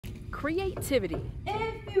creativity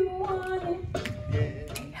If you want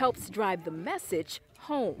it. helps drive the message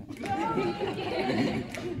home.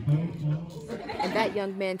 And that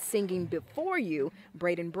young man singing before you,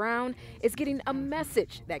 Brayden Brown, is getting a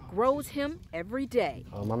message that grows him every day.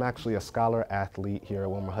 I'm actually a scholar athlete here at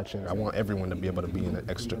Wilmer-Hutchins. I want everyone to be able to be in an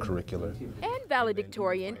extracurricular. And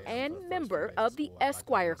valedictorian and member of the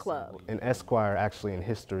Esquire Club. An Esquire actually in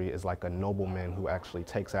history is like a nobleman who actually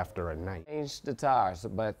takes after a knight. Change the tires,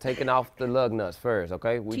 but taking off the lug nuts first,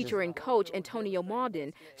 okay? Teacher and coach Antonio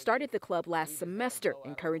Malden started the club last semester,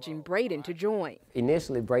 encouraging Brayden to join.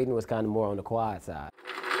 Initially, Brayden was kind of more on the quiet side.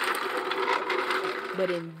 But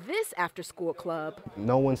in this after-school club,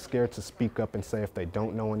 no one's scared to speak up and say if they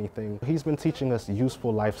don't know anything. He's been teaching us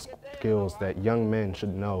useful life skills that young men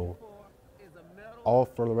should know all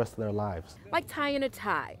for the rest of their lives. Like tying a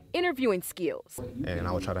tie, interviewing skills. And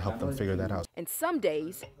I would try to help them figure that out. And some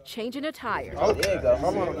days, changing a tire. Oh, there you go.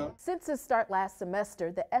 Come on. Since its start last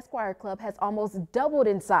semester, the Esquire Club has almost doubled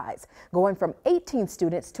in size, going from 18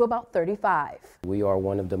 students to about 35. We are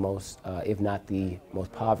one of the most, if not the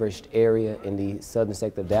most impoverished area in the southern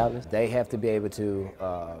sector of Dallas. They have to be able to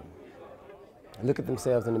look at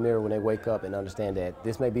themselves in the mirror when they wake up and understand that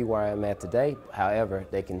this may be where I am at today, however,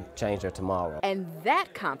 they can change their tomorrow. And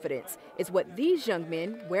that confidence is what these young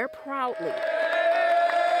men wear proudly.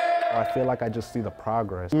 I feel like I just see the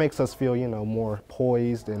progress. It makes us feel, more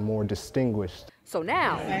poised and more distinguished. So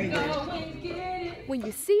now, when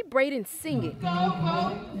you see Brayden singing,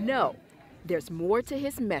 know there's more to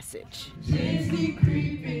his message.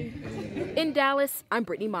 In Dallas, I'm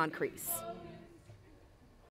Brittany Moncrief.